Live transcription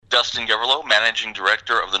Dustin Gawrylow, Managing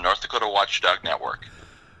Director of the North Dakota Watchdog Network.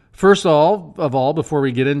 First of all, before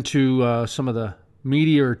we get into some of the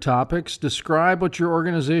meatier topics, describe what your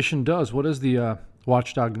organization does. What is the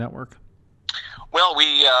Watchdog Network? Well,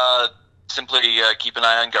 we simply keep an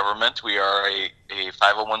eye on government. We are a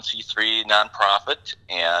 501c3 nonprofit,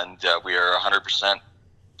 and we are 100%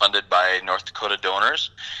 funded by North Dakota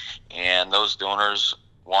donors. And those donors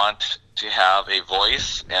want to have a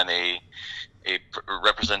voice and a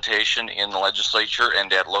representation in the legislature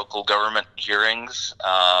and at local government hearings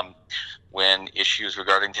when issues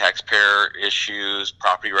regarding taxpayer issues,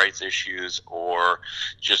 property rights issues, or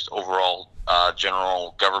just overall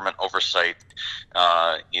general government oversight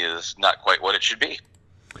is not quite what it should be.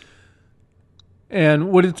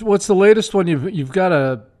 And what's the latest one? You've got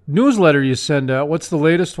a newsletter you send out. What's the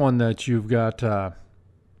latest one that you've got, I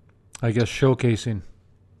guess, showcasing?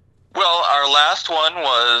 Well, our last one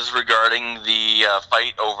was regarding the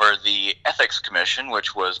fight over the Ethics Commission,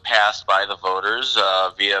 which was passed by the voters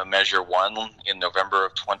via Measure 1 in November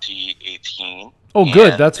of 2018. Oh,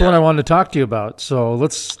 good. That's what I wanted to talk to you about. So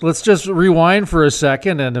let's just rewind for a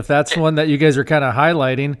second, and if that's one that you guys are kind of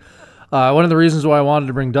highlighting, one of the reasons why I wanted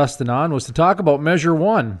to bring Dustin on was to talk about Measure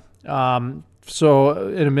 1. So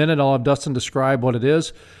in a minute, I'll have Dustin describe what it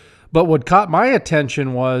is. But what caught my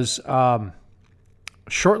attention was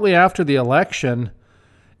shortly after the election,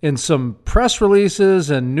 in some press releases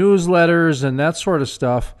and newsletters and that sort of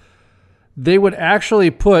stuff, they would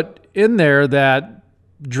actually put in there that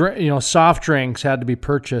soft drinks had to be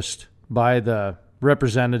purchased by the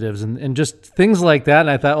representatives and just things like that. And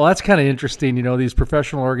I thought, well, that's kind of interesting. These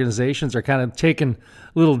professional organizations are kind of taking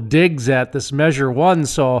little digs at this Measure 1.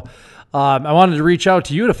 So I wanted to reach out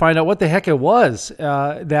to you to find out what the heck it was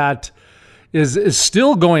that is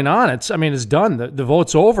still going on. It's done. The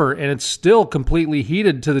vote's over, and it's still completely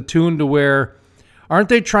heated to the tune to where, aren't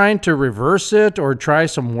they trying to reverse it or try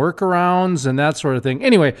some workarounds and that sort of thing?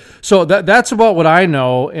 Anyway, so that's about what I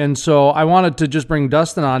know, and so I wanted to just bring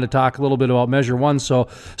Dustin on to talk a little bit about Measure 1. So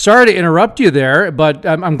sorry to interrupt you there, but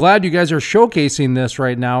I'm glad you guys are showcasing this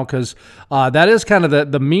right now because that is kind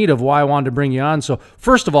of the meat of why I wanted to bring you on. So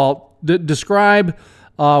first of all, describe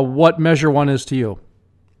what Measure 1 is to you.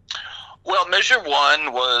 Well, Measure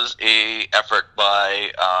 1 was a effort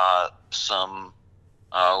by some,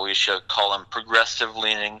 we should call them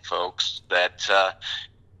progressive-leaning folks that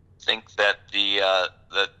think that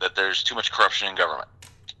that there's too much corruption in government.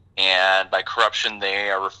 And by corruption,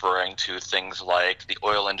 they are referring to things like the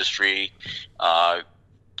oil industry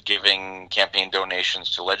giving campaign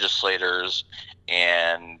donations to legislators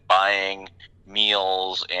and buying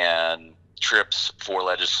meals and trips for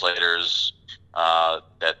legislators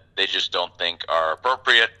that they just don't think are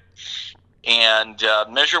appropriate. And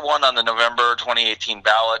Measure 1 on the November 2018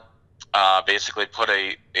 ballot basically put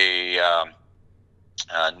a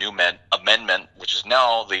new amendment, which is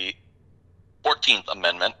now the 14th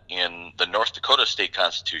Amendment in the North Dakota State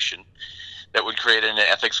Constitution, that would create an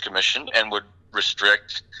ethics commission and would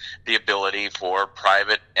restrict the ability for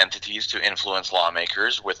private entities to influence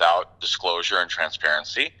lawmakers without disclosure and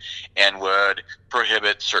transparency, and would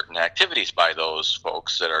prohibit certain activities by those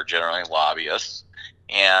folks that are generally lobbyists.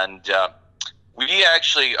 And we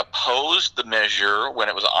actually opposed the measure when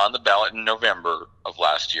it was on the ballot in November of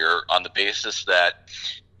last year on the basis that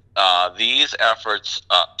these efforts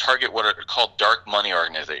target what are called dark money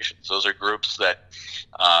organizations. Those are groups that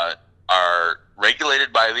are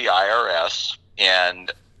regulated by the IRS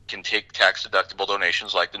and can take tax-deductible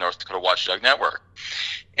donations like the North Dakota Watchdog Network.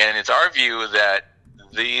 And it's our view that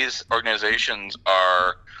these organizations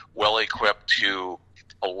are well-equipped to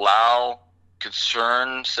allow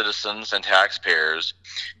concerned citizens and taxpayers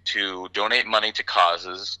to donate money to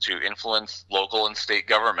causes to influence local and state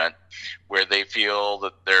government where they feel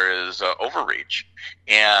that there is overreach.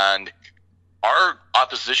 And our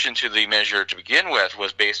opposition to the measure to begin with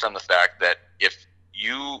was based on the fact that if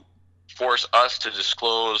you force us to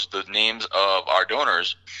disclose the names of our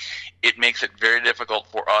donors, it makes it very difficult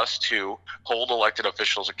for us to hold elected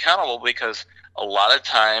officials accountable, because a lot of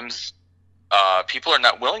times people are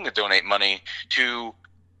not willing to donate money to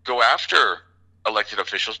go after elected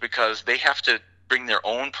officials because they have to bring their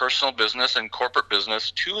own personal business and corporate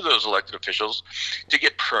business to those elected officials to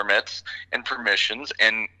get permits and permissions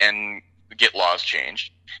and get laws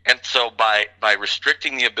changed. And so by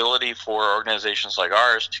restricting the ability for organizations like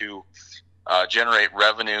ours to generate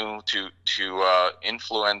revenue, to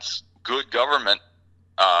influence good government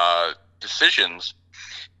decisions,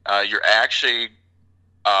 you're actually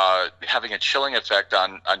having a chilling effect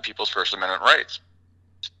on people's First Amendment rights.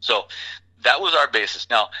 So that was our basis.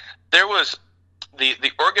 Now, there was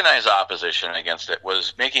the organized opposition against it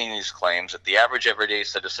was making these claims that the average everyday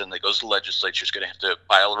citizen that goes to the legislature is going to have to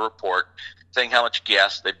file a report saying how much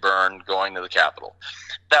gas they burned going to the Capitol.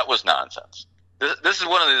 That was nonsense. This is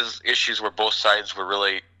one of those issues where both sides were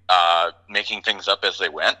really making things up as they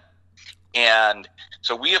went. And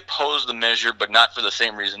so we opposed the measure, but not for the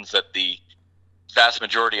same reasons that the vast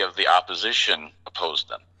majority of the opposition opposed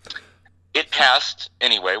them. It passed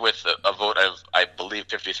anyway with a vote of, I believe,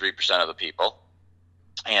 53% of the people,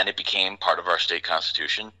 and it became part of our state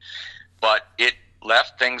constitution. But it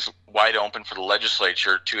left things wide open for the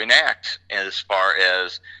legislature to enact as far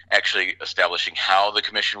as actually establishing how the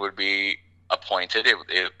commission would be appointed.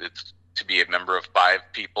 It's to be a member of 5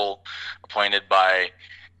 people appointed by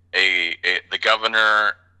the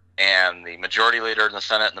governor and the majority leader in the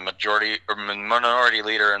Senate and the minority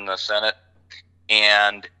leader in the Senate.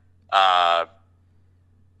 And a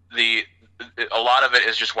lot of it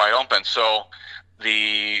is just wide open. So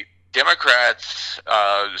the Democrats,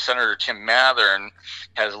 Senator Tim Mathern,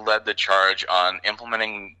 has led the charge on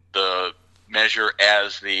implementing the measure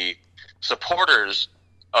as the supporters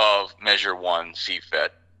of Measure 1 see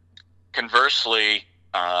fit. Conversely,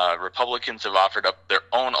 Republicans have offered up their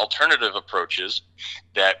own alternative approaches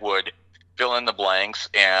that would fill in the blanks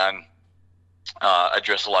and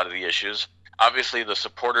address a lot of the issues. Obviously, the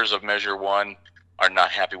supporters of Measure 1 are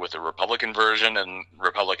not happy with the Republican version, and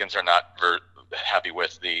Republicans are not happy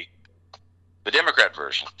with the Democrat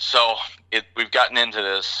version. So we've gotten into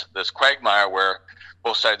this quagmire where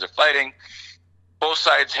both sides are fighting. Both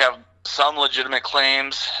sides have some legitimate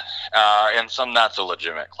claims and some not so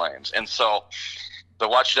legitimate claims. And so the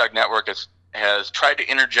Watchdog Network has tried to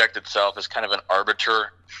interject itself as kind of an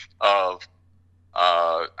arbiter of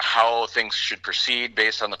how things should proceed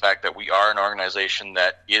based on the fact that we are an organization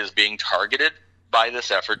that is being targeted by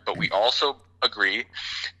this effort, but we also agree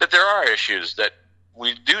that there are issues that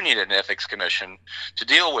we do need an ethics commission to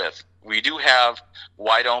deal with. We do have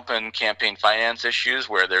wide open campaign finance issues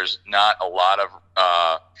where there's not a lot of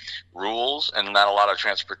rules and not a lot of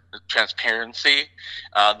transparency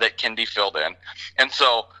that can be filled in. And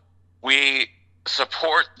so we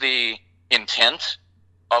support the intent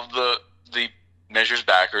of the measure's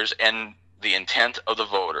backers and the intent of the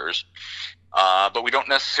voters, but we don't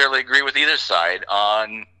necessarily agree with either side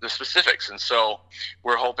on the specifics. And so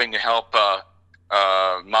we're hoping to help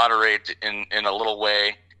moderate in a little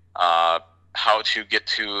way how to get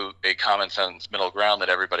to a common sense middle ground that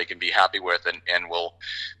everybody can be happy with and will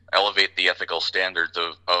elevate the ethical standards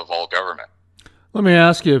of all government. Let me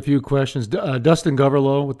ask you a few questions. Dustin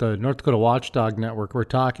Gawrylow with the North Dakota Watchdog Network. We're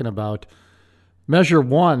talking about Measure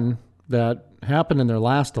 1 that happened in their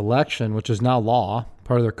last election, which is now law,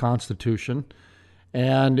 part of their constitution.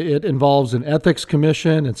 And it involves an ethics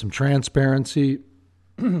commission and some transparency.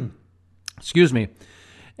 Excuse me.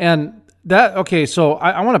 And that, okay, so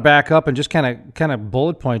I want to back up and just kind of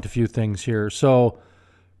bullet point a few things here. So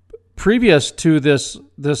previous to this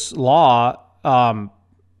law,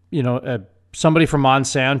 somebody from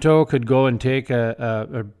Monsanto could go and take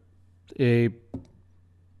a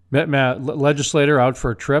legislator out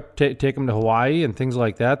for a trip, take them to Hawaii and things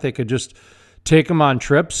like that. They could just take them on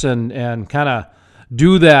trips and kind of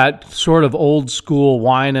do that sort of old school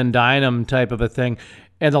wine and dine them type of a thing.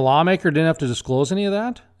 And the lawmaker didn't have to disclose any of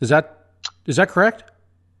that? Is that correct?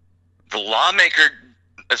 The lawmaker,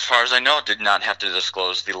 as far as I know, did not have to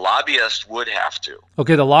disclose. The lobbyist would have to.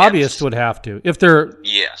 Okay, the lobbyist would have to. If they're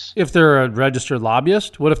Yes. If they're a registered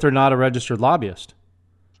lobbyist, what if they're not a registered lobbyist?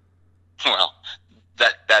 Well,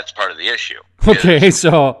 that's part of the issue. Okay,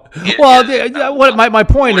 so what my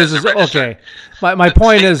point is okay. My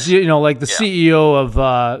point is, like the CEO of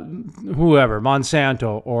whoever,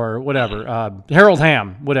 Monsanto or whatever, Harold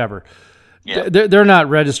Hamm, whatever. Yeah. They're not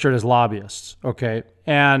registered as lobbyists, okay?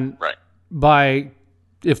 And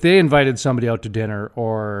if they invited somebody out to dinner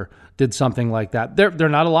or did something like that, they're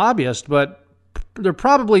not a lobbyist, but they're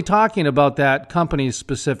probably talking about that company's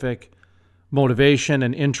specific motivation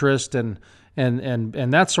and interest and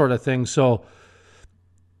that sort of thing. So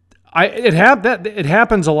it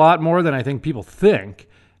happens a lot more than I think people think.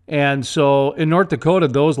 And so in North Dakota,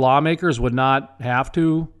 those lawmakers would not have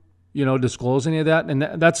to, disclose any of that. And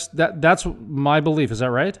that's my belief. Is that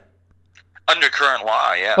right? Under current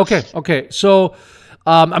law, yes. Okay. So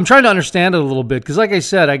I'm trying to understand it a little bit because, like I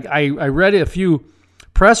said, I read a few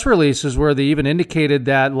press releases where they even indicated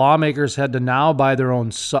that lawmakers had to now buy their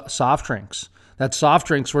own soft drinks. That soft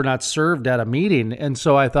drinks were not served at a meeting. And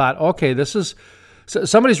so I thought, okay, this is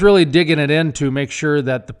somebody's really digging it in to make sure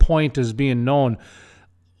that the point is being known.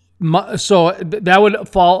 So that would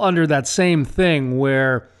fall under that same thing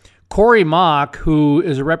where Corey Mock, who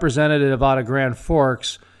is a representative out of Grand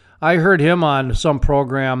Forks, I heard him on some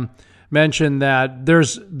program mention that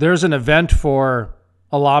there's an event for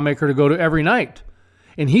a lawmaker to go to every night.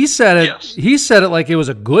 And he said it. Yes. He said it like it was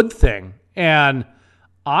a good thing, and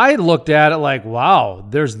I looked at it like, wow,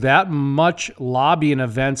 there's that much lobbying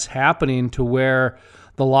events happening to where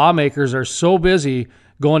the lawmakers are so busy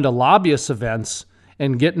going to lobbyist events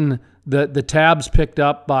and getting the tabs picked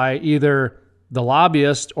up by either the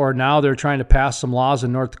lobbyist or now they're trying to pass some laws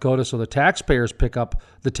in North Dakota so the taxpayers pick up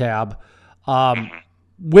the tab.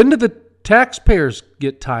 When do the taxpayers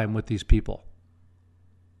get time with these people?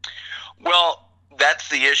 Well, that's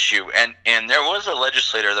the issue, and there was a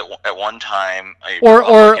legislator that at one time,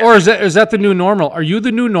 or is that the new normal? Are you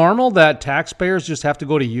the new normal that taxpayers just have to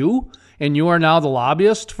go to you, and you are now the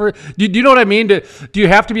lobbyist for? Do you know what I mean? Do you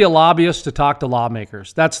have to be a lobbyist to talk to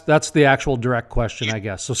lawmakers? That's the actual direct question, I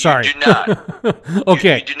guess. So sorry. You do not.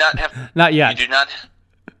 Okay. You do not have. Not yet. You do not.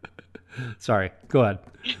 Sorry. Go ahead.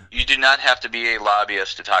 You do not have to be a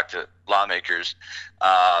lobbyist to talk to lawmakers.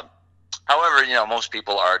 However, most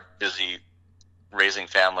people are busy raising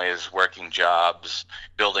families, working jobs,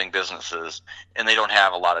 building businesses, and they don't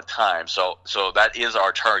have a lot of time. So that is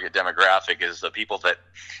our target demographic, is the people that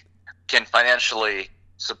can financially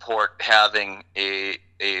support having a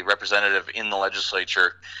representative in the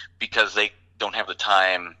legislature because they don't have the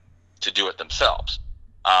time to do it themselves.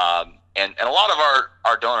 And a lot of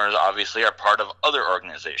our donors obviously are part of other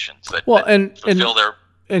organizations that fulfill their...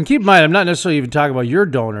 And keep in mind, I'm not necessarily even talking about your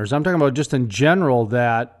donors. I'm talking about just in general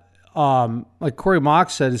that, like Corey Mock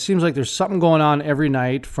said, it seems like there's something going on every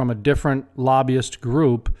night from a different lobbyist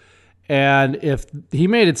group. And if he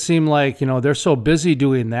made it seem like, they're so busy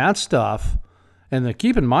doing that stuff, and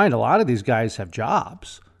keep in mind, a lot of these guys have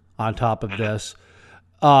jobs on top of this.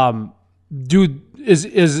 Are you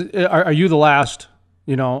the last,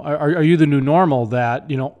 are you the new normal that,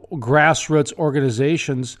 grassroots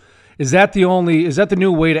organizations, is that the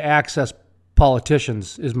new way to access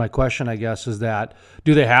politicians is my question, I guess, is that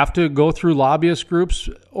do they have to go through lobbyist groups?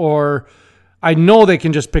 Or I know they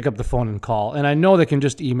can just pick up the phone and call, and I know they can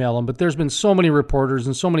just email them, but there's been so many reporters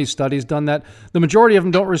and so many studies done that the majority of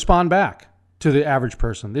them don't respond back to the average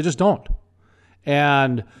person. They just don't.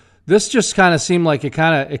 And this just kind of seemed like it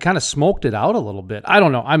kind of smoked it out a little bit. I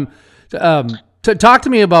don't know. Talk to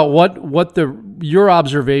me about what your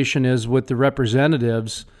observation is with the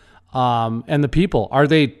representatives and the people. Are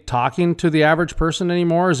they talking to the average person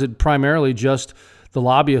anymore? Is it primarily just the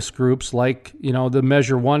lobbyist groups like, the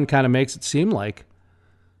Measure 1 kind of makes it seem like?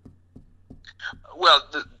 Well,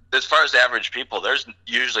 as far as average people, there's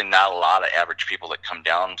usually not a lot of average people that come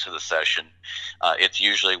down to the session. It's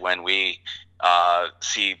usually when we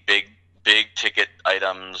see big ticket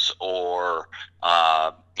items or,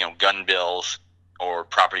 gun bills or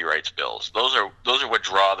property rights bills. Those are what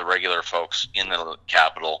draw the regular folks in the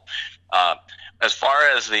Capitol. As far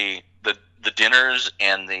as the dinners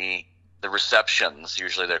and the receptions,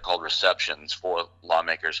 usually they're called receptions for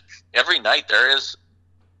lawmakers. Every night there is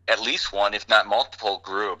at least one, if not multiple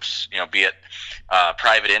groups, be it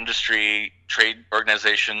private industry, trade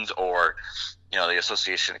organizations, or the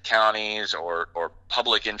Association of Counties, or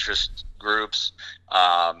public interest groups,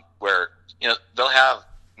 where they'll have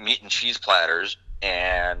meat and cheese platters,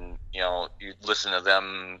 and you listen to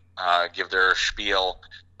them give their spiel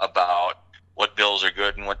about what bills are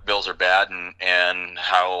good and what bills are bad, and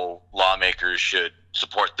how lawmakers should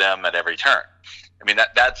support them at every turn. I mean,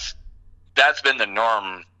 that's been the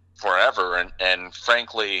norm forever, and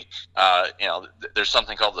frankly, there's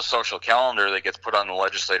something called the social calendar that gets put on the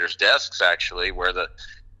legislators' desks, actually, where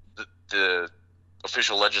the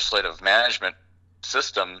official legislative management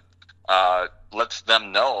system lets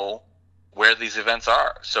them know where these events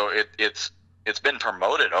are. So it's been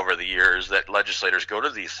promoted over the years that legislators go to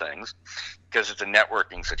these things because it's a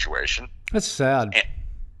networking situation. That's sad.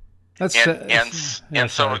 The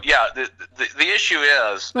issue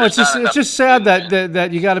is no, it's just sad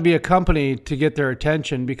that you got to be a company to get their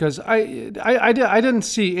attention, because I didn't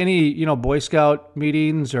see any Boy Scout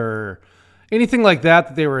meetings or anything like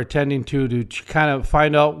that they were attending to kind of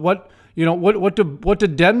find out what do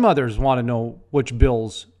den mothers want to know, which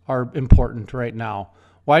bills are important right now.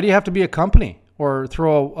 Why do you have to be a company or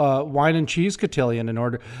throw a wine and cheese cotillion in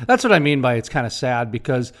order? That's what I mean by it's kind of sad,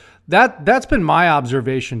 because that's been my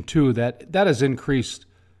observation too, that has increased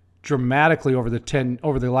dramatically over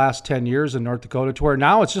the last 10 years in North Dakota, to where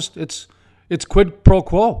now it's quid pro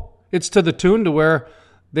quo. It's to the tune to where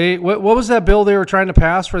what was that bill they were trying to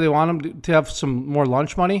pass where they want them to have some more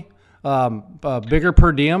lunch money, bigger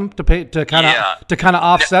per diem to pay to kind of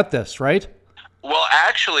offset this, right? Well,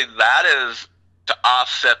 actually, that is to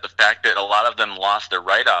offset the fact that a lot of them lost their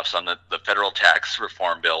write-offs on the federal tax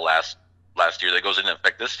reform bill last year that goes into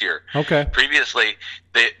effect this year. Okay. Previously,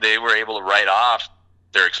 they were able to write off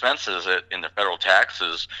their expenses in their federal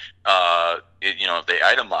taxes, if they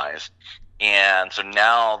itemize. And so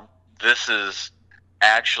now this is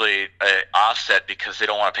actually an offset because they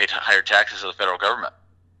don't want to pay higher taxes to the federal government.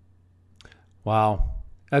 Wow.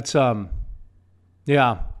 That's,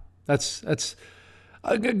 that's,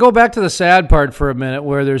 go back to the sad part for a minute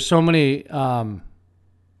where there's so many,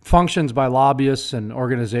 functions by lobbyists and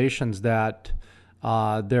organizations that,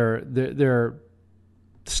 their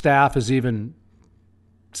staff is even,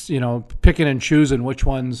 picking and choosing which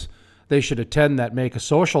ones they should attend that make a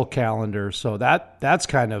social calendar. So that's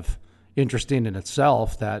kind of interesting in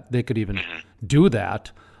itself that they could even do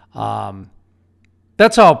that.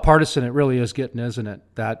 That's how partisan it really is getting, isn't it?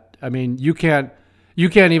 You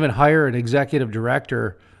can't even hire an executive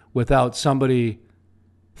director without somebody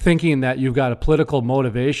thinking that you've got a political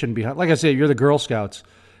motivation behind. Like I say, you're the Girl Scouts,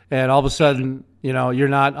 and all of a sudden, you're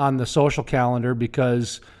not on the social calendar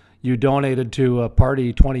because you donated to a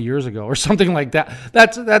party 20 years ago or something like that.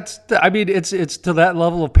 It's to that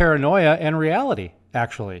level of paranoia and reality,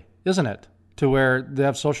 actually, isn't it? To where they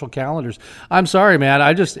have social calendars. I'm sorry, man.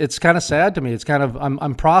 It's kind of sad to me. It's kind of,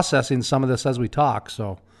 I'm processing some of this as we talk.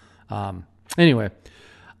 So, anyway,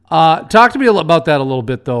 talk to me about that a little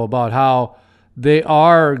bit though, about how they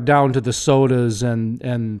are down to the sodas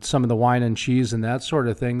and some of the wine and cheese and that sort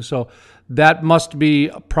of thing. So that must be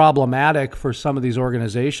problematic for some of these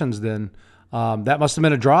organizations then. That must have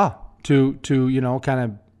been a draw to kind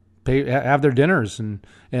of have their dinners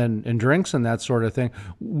and drinks and that sort of thing.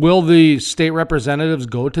 Will the state representatives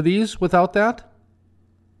go to these without that?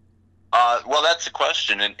 Well, that's the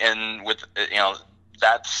question. And with,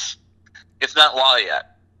 it's not law yet.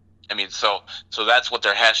 So that's what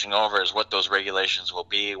they're hashing over is what those regulations will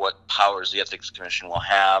be, what powers the Ethics Commission will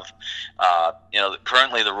have.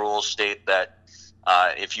 Currently the rules state that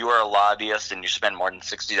if you are a lobbyist and you spend more than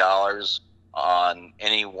 $60 on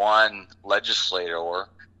any one legislator,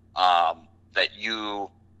 that you,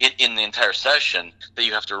 in the entire session, that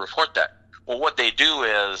you have to report that. Well, what they do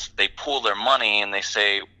is they pool their money and they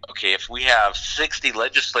say, okay, if we have 60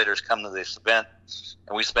 legislators come to this event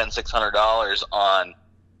and we spend $600 on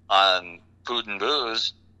food and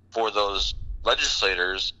booze for those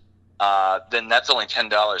legislators, then that's only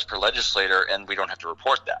 $10 per legislator, and we don't have to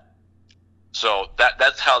report that. So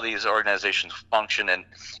that's how these organizations function. And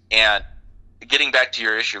getting back to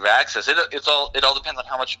your issue of access, it all depends on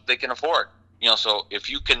how much they can afford. So if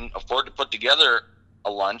you can afford to put together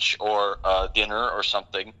a lunch or a dinner or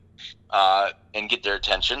something and get their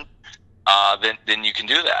attention, then you can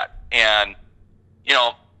do that. And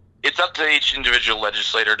it's up to each individual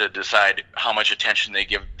legislator to decide how much attention they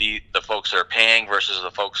give the folks that are paying versus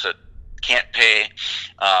the folks that can't pay.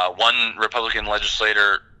 One Republican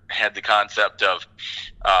legislator had the concept of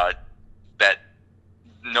that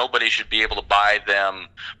nobody should be able to buy them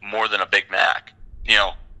more than a Big Mac,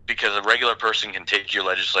 because a regular person can take your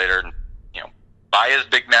legislator and, buy his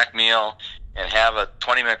Big Mac meal and have a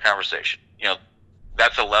 20-minute conversation.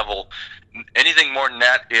 That's a level. Anything more than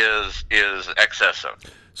that is excessive.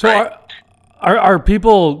 So right? Are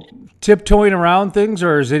people tiptoeing around things,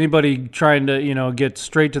 or is anybody trying to, get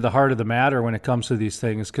straight to the heart of the matter when it comes to these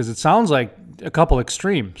things? Because it sounds like a couple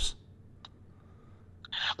extremes.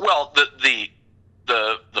 Well, the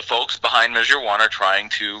folks behind Measure 1 are trying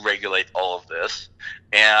to regulate all of this,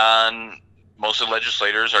 and most of the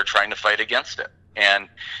legislators are trying to fight against it. And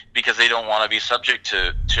because they don't want to be subject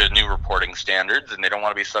to new reporting standards, and they don't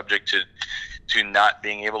want to be subject to not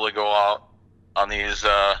being able to go out on these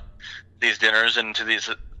dinners and to these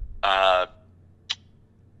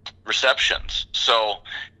receptions. So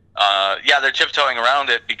they're tiptoeing around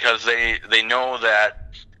it because they know that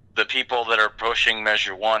the people that are pushing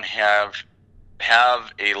Measure 1 have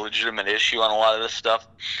a legitimate issue on a lot of this stuff.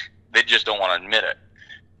 They just don't want to admit it.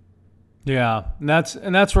 Yeah, and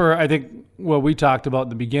that's where I think what we talked about in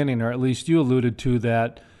the beginning, or at least you alluded to,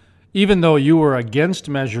 that even though you were against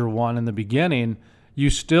Measure 1 in the beginning,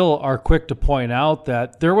 you still are quick to point out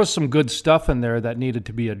that there was some good stuff in there that needed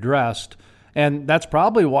to be addressed, and that's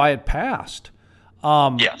probably why it passed.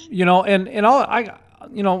 Yes.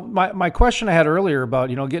 My question I had earlier about,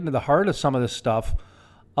 getting to the heart of some of this stuff,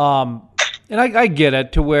 and I get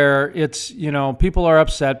it, to where it's, people are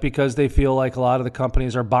upset because they feel like a lot of the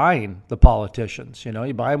companies are buying the politicians.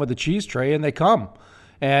 You buy them with a cheese tray and they come.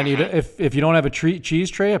 And if you don't have a cheese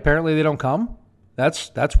tray, apparently they don't come.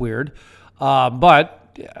 That's weird. But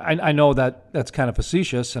I know that that's kind of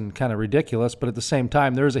facetious and kind of ridiculous, but at the same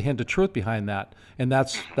time, there is a hint of truth behind that, and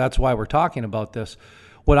that's why we're talking about this.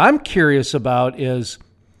 What I'm curious about is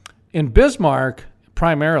in Bismarck,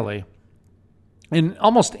 primarily, in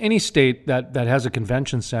almost any state that has a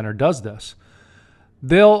convention center does this.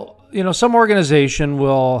 Some organization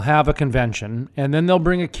will have a convention, and then they'll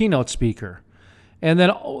bring a keynote speaker. And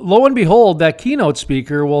then, lo and behold, that keynote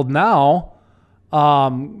speaker will now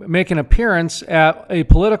make an appearance at a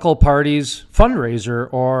political party's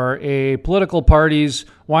fundraiser or a political party's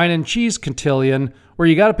wine and cheese cotillion where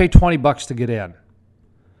you got to pay $20 to get in.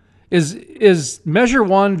 Is Measure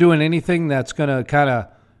One doing anything that's going to kind of,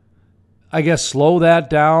 I guess, slow that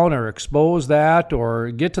down or expose that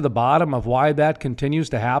or get to the bottom of why that continues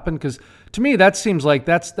to happen? Because to me, that seems like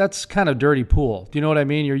that's kind of dirty pool. Do you know what I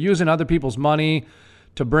mean? You're using other people's money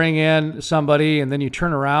to bring in somebody, and then you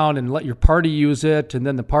turn around and let your party use it, and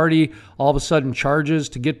then the party all of a sudden charges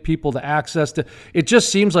to get people to access to. It just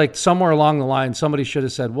seems like somewhere along the line somebody should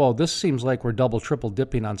have said, "Whoa, this seems like we're double, triple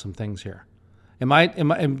dipping on some things here." You're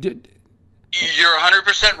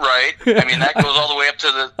 100% right. I mean, that goes all the way up to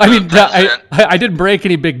the president. I didn't break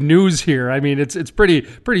any big news here. I mean, it's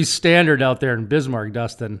pretty standard out there in Bismarck,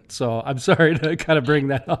 Dustin. So I'm sorry to kind of bring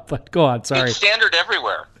that up, but go on. Sorry. It's standard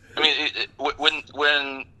everywhere. I mean,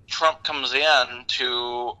 when Trump comes in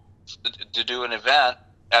to do an event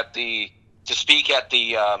to speak at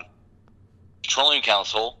the Petroleum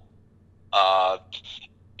Council,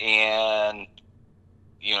 and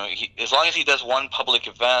as long as he does one public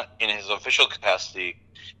event in his official capacity,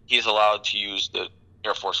 he's allowed to use the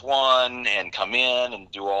Air Force One and come in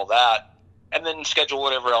and do all that, and then schedule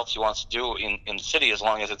whatever else he wants to do in the city, as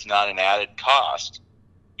long as it's not an added cost,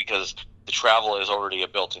 because the travel is already a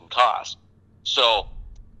built-in cost. So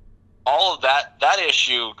all of that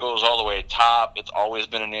issue goes all the way to top. It's always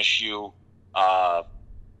been an issue. The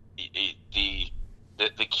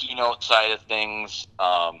keynote side of things,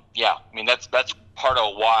 I mean, that's part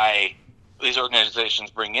of why these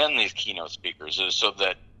organizations bring in these keynote speakers, is so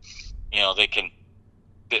that they can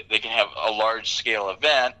have a large scale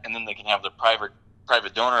event, and then they can have the private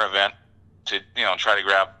donor event to try to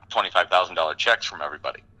grab $25,000 checks from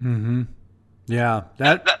everybody. Mm-hmm. Yeah,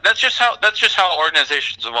 that's just how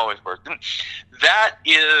organizations have always worked. And that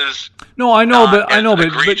is but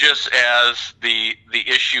egregious as the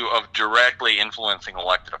issue of directly influencing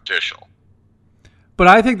elected official. But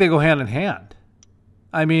I think they go hand in hand.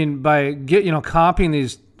 I mean, by comping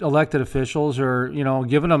these elected officials or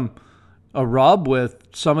giving them a rub with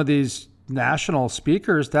some of these national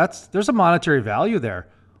speakers, there's a monetary value there.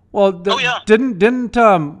 Well, didn't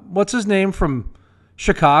what's his name from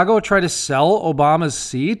Chicago try to sell Obama's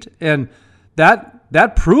seat, and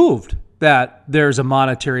that proved that there's a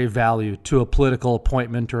monetary value to a political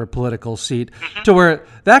appointment or a political seat, to where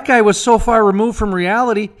that guy was so far removed from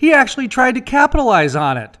reality, he actually tried to capitalize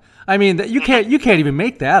on it. I mean, that you can't even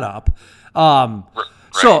make that up.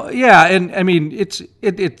 So yeah, and I mean, it's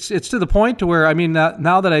to the point to where, I mean,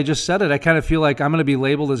 now that I just said it, I kind of feel like I'm going to be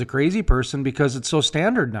labeled as a crazy person because it's so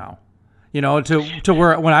standard now. To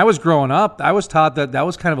where when I was growing up, I was taught that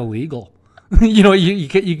was kind of illegal. You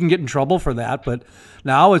can get in trouble for that, but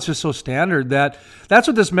now it's just so standard that's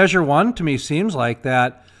what this Measure One to me seems like,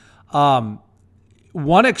 that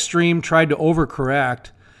one extreme tried to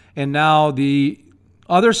overcorrect, and now the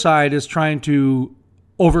other side is trying to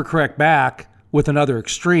overcorrect back with another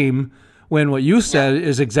extreme, when what you said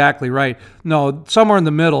is exactly right. No, somewhere in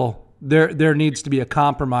the middle, there needs to be a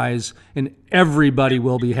compromise, and everybody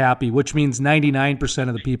will be happy, which means 99%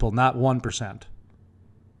 of the people, not 1%.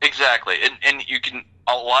 Exactly. And you can,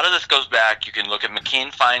 a lot of this goes back, you can look at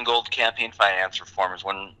McCain-Feingold campaign finance reforms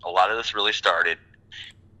when a lot of this really started.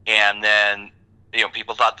 And then,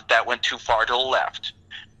 people thought that went too far to the left.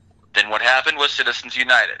 Then what happened was Citizens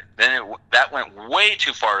United. Then that went way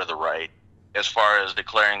too far to the right, as far as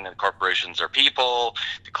declaring that corporations are people,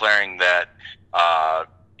 declaring that,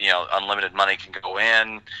 unlimited money can go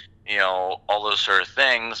in, all those sort of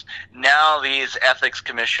things. Now these ethics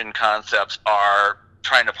commission concepts are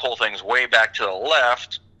trying to pull things way back to the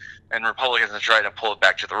left, and Republicans are trying to pull it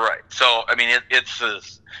back to the right. So, I mean,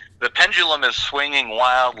 the pendulum is swinging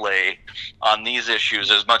wildly on these issues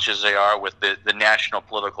as much as they are with the national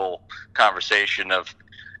political conversation of,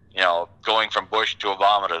 going from Bush to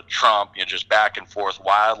Obama to Trump, just back and forth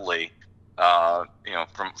wildly,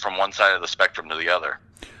 from one side of the spectrum to the other.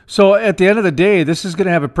 So at the end of the day, this is going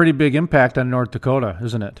to have a pretty big impact on North Dakota,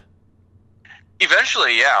 isn't it?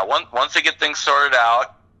 Eventually, yeah. Once they get things sorted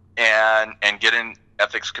out and get an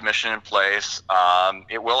ethics commission in place,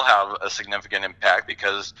 it will have a significant impact,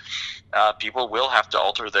 because people will have to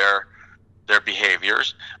alter their their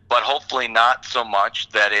behaviors, but hopefully not so much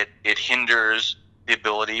that it hinders the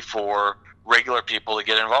ability for regular people to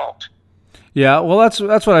get involved. Yeah, well, that's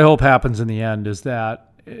what I hope happens in the end, is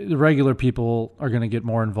that the regular people are going to get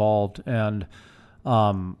more involved, and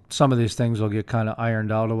some of these things will get kind of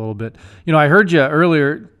ironed out a little bit. I heard you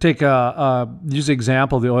earlier use the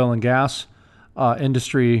example of the oil and gas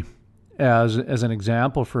industry as an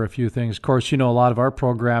example for a few things. Of course, a lot of our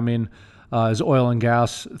programming is oil and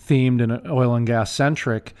gas themed and oil and gas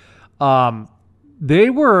centric. They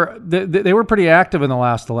were pretty active in the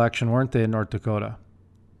last election, weren't they, in North Dakota?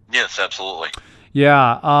 Yes, absolutely.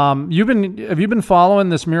 Yeah. Have you been following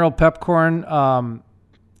this Merrill Pepcorn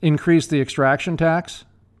increase the extraction tax?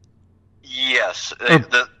 Yes.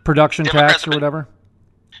 The production tax or whatever?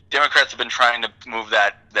 Democrats have been trying to move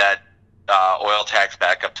that oil tax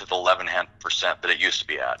back up to the 11% that it used to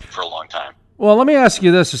be at for a long time. Well, let me ask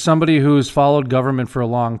you this as somebody who's followed government for a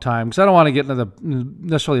long time, because I don't want to get into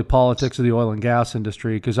necessarily the politics of the oil and gas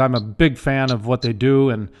industry, because I'm a big fan of what they do,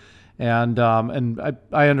 and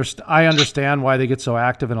I understand why they get so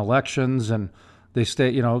active in elections, and they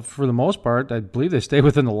stay, for the most part, I believe they stay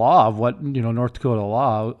within the law of what, North Dakota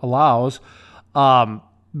law allows,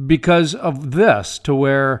 because of this, to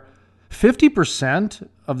where 50%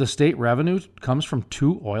 of the state revenue comes from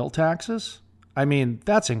 2 oil taxes. I mean,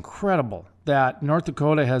 that's incredible that North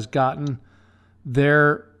Dakota has gotten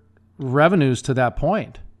their revenues to that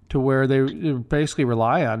point, to where they basically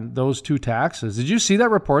rely on those 2 taxes. Did you see that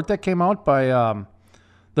report that came out by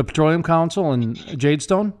the Petroleum Council and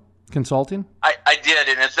Jadestone Consulting? I did,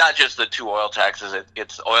 and it's not just the 2 oil taxes.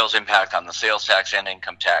 It's oil's impact on the sales tax and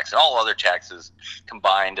income tax and all other taxes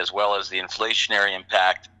combined, as well as the inflationary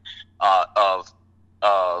impact of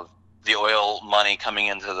the oil money coming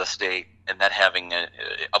into the state, and that having an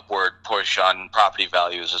upward push on property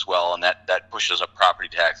values as well, and that pushes up property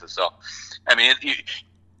taxes. So, I mean,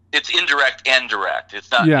 it's indirect and direct. It's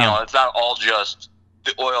not, it's not all just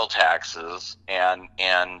the oil taxes, but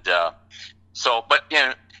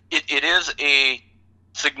it is a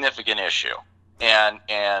significant issue, and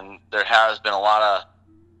there has been a lot of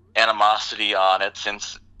animosity on it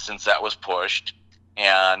since that was pushed,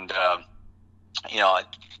 and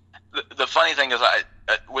the funny thing is,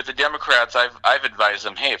 with the Democrats, I've advised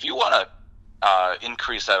them, hey, if you want to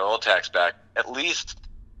increase that oil tax back, at least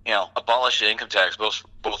abolish the income tax, both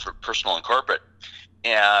for personal and corporate.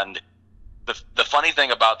 And the funny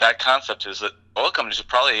thing about that concept is that oil companies would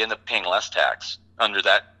probably end up paying less tax under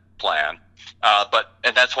that plan,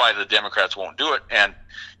 and that's why the Democrats won't do it, and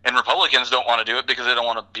Republicans don't want to do it because they don't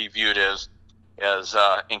want to be viewed as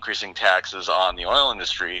increasing taxes on the oil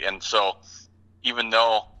industry. And so, even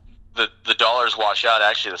though the dollars wash out,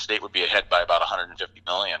 actually the state would be ahead by about $150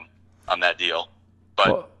 million on that deal.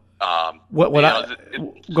 But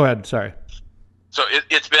go ahead. Sorry. So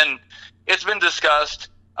it's been discussed.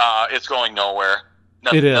 It's going nowhere.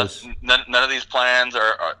 It is. None of these plans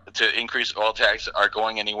are to increase oil tax are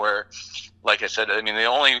going anywhere. Like I said, I mean, the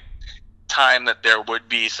only time that there would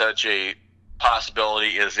be such a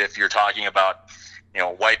possibility is if you're talking about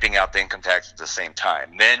wiping out the income tax at the same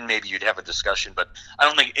time. Then maybe you'd have a discussion, but I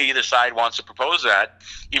don't think either side wants to propose that,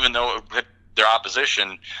 even though it would put their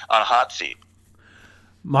opposition on a hot seat.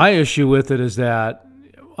 My issue with it is that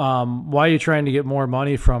why are you trying to get more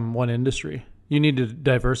money from one industry? You need to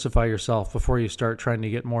diversify yourself before you start trying to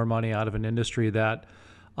get more money out of an industry that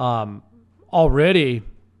already,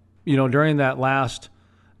 during that last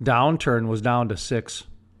downturn was down to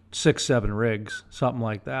 7 rigs, something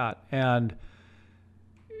like that. And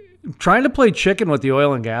trying to play chicken with the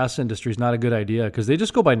oil and gas industry is not a good idea, because they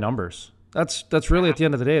just go by numbers. That's really, at the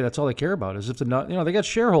end of the day, that's all they care about, is if they got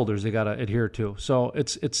shareholders they got to adhere to. So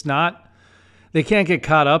it's not, they can't get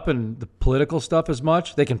caught up in the political stuff as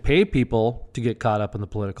much. They can pay people to get caught up in the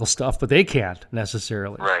political stuff, but they can't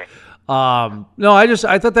necessarily. Right. No, I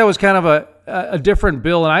thought that was kind of a different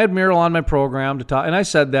bill, and I had Merrill on my program to talk, and I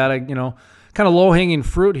said that, kind of low hanging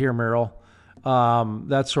fruit here, Merrill,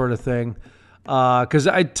 that sort of thing. Because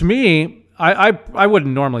to me, I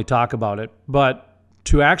wouldn't normally talk about it, but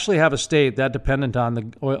to actually have a state that dependent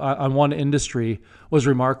on one industry was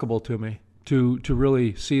remarkable to me. To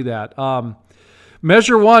really see that.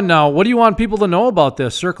 Measure 1 now. What do you want people to know about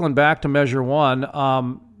this? Circling back to Measure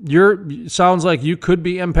 1, sounds like you could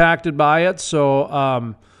be impacted by it.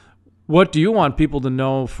 So, what do you want people to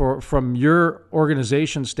know from your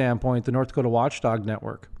organization standpoint, the North Dakota Watchdog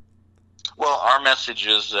Network? Well, our message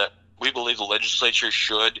is that we believe the legislature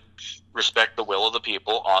should respect the will of the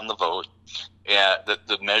people on the vote.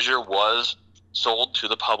 The measure was sold to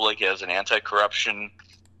the public as an anti-corruption,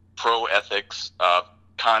 pro-ethics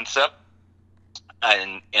concept.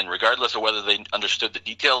 and regardless of whether they understood the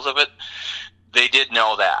details of it, they did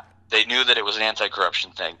know that. They knew that it was an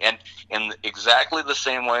anti-corruption thing. And in exactly the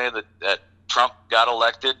same way that Trump got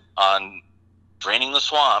elected on draining the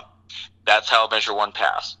swamp, that's how Measure 1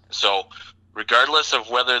 passed. So regardless of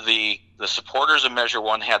whether the supporters of Measure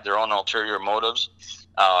 1 had their own ulterior motives,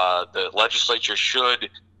 the legislature should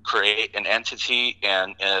create an entity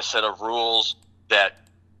and a set of rules that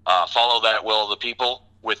follow that will of the people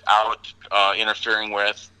without interfering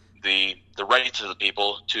with the rights of the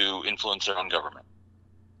people to influence their own government.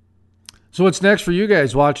 So what's next for you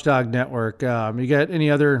guys, Watchdog Network? You got any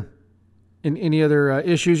other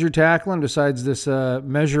issues you're tackling besides this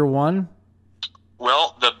Measure 1?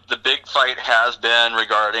 Well, the big fight has been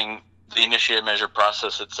regarding the initiated measure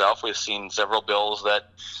process itself. We've seen several bills that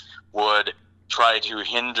would try to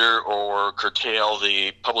hinder or curtail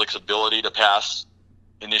the public's ability to pass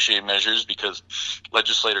initiated measures because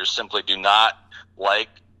legislators simply do not like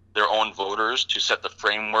their own voters to set the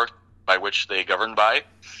framework by which they govern by.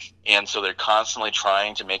 And so they're constantly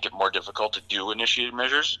trying to make it more difficult to do initiated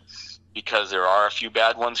measures because there are a few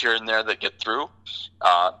bad ones here and there that get through.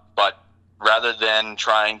 But rather than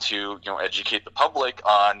trying to educate the public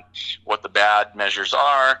on what the bad measures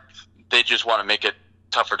are, they just want to make it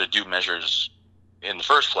tougher to do measures in the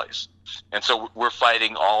first place. And so we're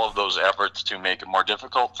fighting all of those efforts to make it more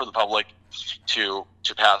difficult for the public to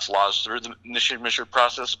pass laws through the initiated measure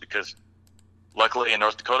process, because luckily in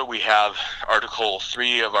North Dakota we have Article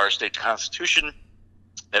 3 of our state constitution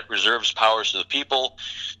that reserves powers to the people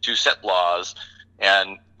to set laws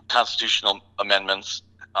and constitutional amendments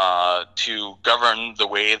to govern the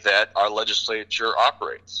way that our legislature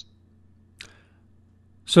operates.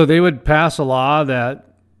 So they would pass a law that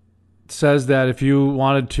says that if you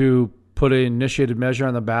wanted to put an initiated measure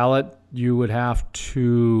on the ballot, you would have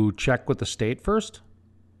to check with the state first?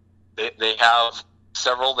 They have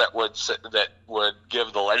several that would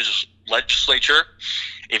give the legislature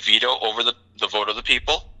a veto over the vote of the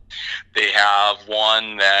people. They have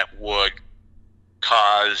one that would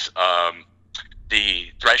cause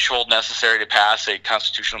the threshold necessary to pass a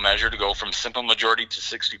constitutional measure to go from simple majority to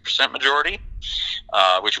 60% majority,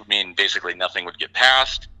 which would mean basically nothing would get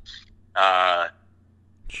passed.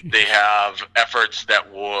 They have efforts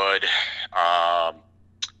that would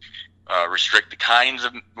restrict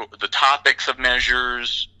the topics of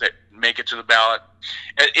measures that make it to the ballot.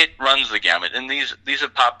 It runs the gamut, and these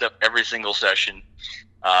have popped up every single session.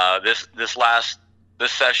 This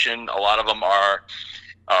session, a lot of them are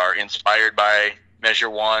inspired by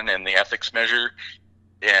Measure 1 and the ethics measure,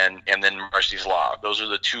 and then Marcy's Law. Those are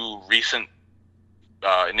the two recent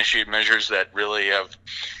initiated measures that really have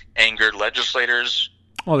angered legislators.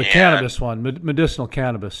 Oh, the cannabis one, medicinal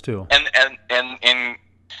cannabis too. And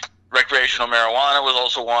recreational marijuana was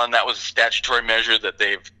also one that was a statutory measure that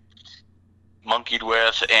they've monkeyed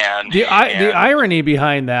with. And the irony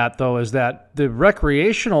behind that, though, is that the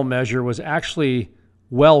recreational measure was actually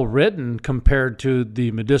well written compared to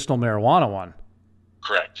the medicinal marijuana one.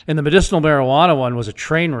 Correct. And the medicinal marijuana one was a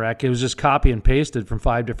train wreck. It was just copy and pasted from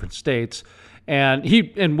 5 different states, and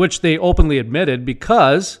in which they openly admitted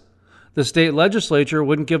because the state legislature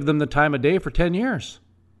wouldn't give them the time of day for 10 years.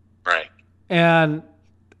 Right. And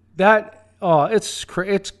that, it's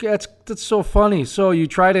so funny. So you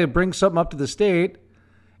try to bring something up to the state,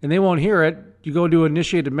 and they won't hear it. You go do an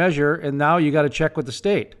initiated measure, and now you got to check with the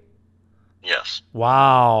state. Yes.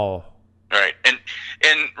 Wow. Right. And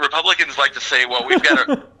Republicans like to say, well, we're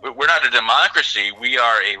not a democracy. We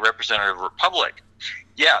are a representative republic.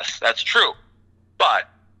 Yes, that's true. But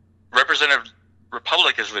representative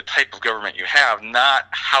republic is the type of government you have, not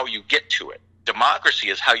how you get to it. Democracy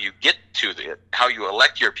is how you get to it, how you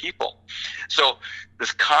elect your people. So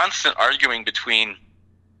this constant arguing between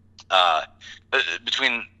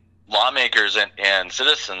lawmakers and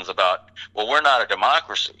citizens about, well, we're not a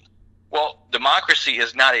democracy. Well, democracy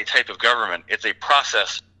is not a type of government. It's a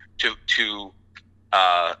process to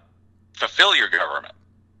fulfill your government.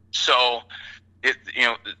 So it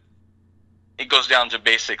goes down to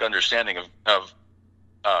basic understanding of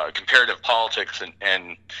comparative politics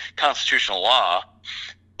and constitutional law.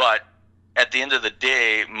 But at the end of the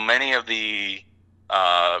day, many of the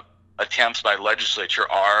attempts by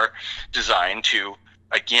legislature are designed to,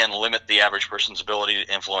 again, limit the average person's ability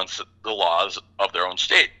to influence the laws of their own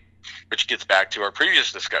state, which gets back to our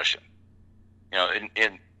previous discussion.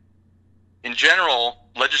 In general,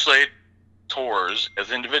 legislators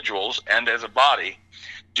as individuals and as a body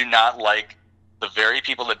do not like the very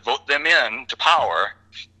people that vote them in to power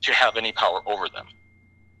to have any power over them.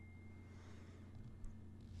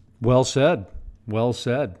 Well said. Well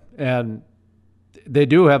said. And they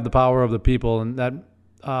do have the power of the people, and that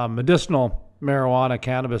medicinal marijuana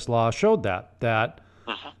cannabis law showed that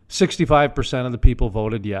 65% of the people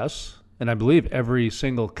voted yes, and I believe every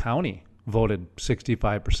single county voted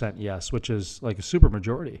 65% yes, which is like a super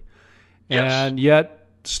majority. Yes. And yet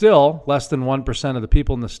still less than 1% of the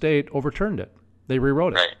people in the state overturned it. They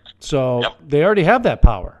rewrote it. Right. So they already have that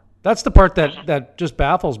power. That's the part that just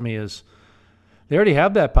baffles me, is they already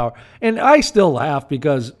have that power. And I still laugh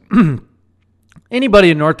because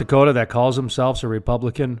anybody in North Dakota that calls themselves a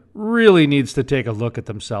Republican really needs to take a look at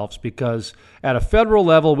themselves, because at a federal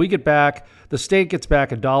level, the state gets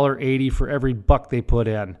back $1.80 for every buck they put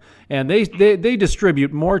in. And they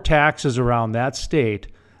distribute more taxes around that state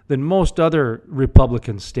than most other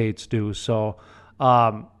Republican states do. So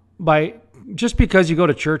just because you go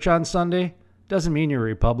to church on Sunday doesn't mean you're a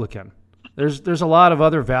Republican. There's a lot of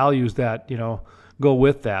other values that, go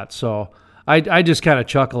with that. So I just kind of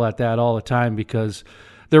chuckle at that all the time, because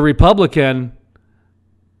they're Republican,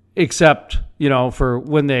 except, for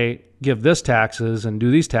when they give this taxes and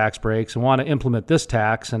do these tax breaks and want to implement this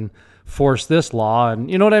tax and force this law.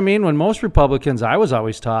 And you know what I mean? When most Republicans, I was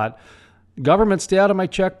always taught, government, stay out of my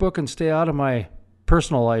checkbook and stay out of my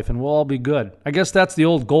personal life and we'll all be good. I guess that's the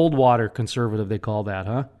old Goldwater conservative, they call that,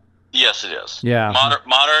 huh? Yes, it is. Yeah.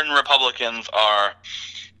 Modern Republicans are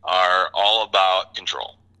all about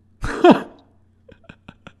control.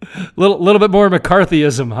 little bit more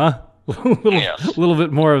McCarthyism, huh? Yes. Little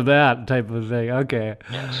bit more of that type of thing. Okay.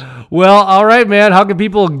 Yes. Well, all right, man. How can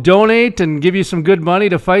people donate and give you some good money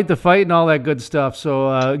to fight the fight and all that good stuff?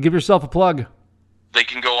 So give yourself a plug. They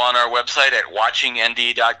can go on our website at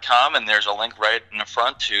watchingnd.com, and there's a link right in the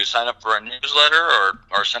front to sign up for a newsletter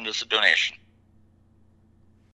or send us a donation.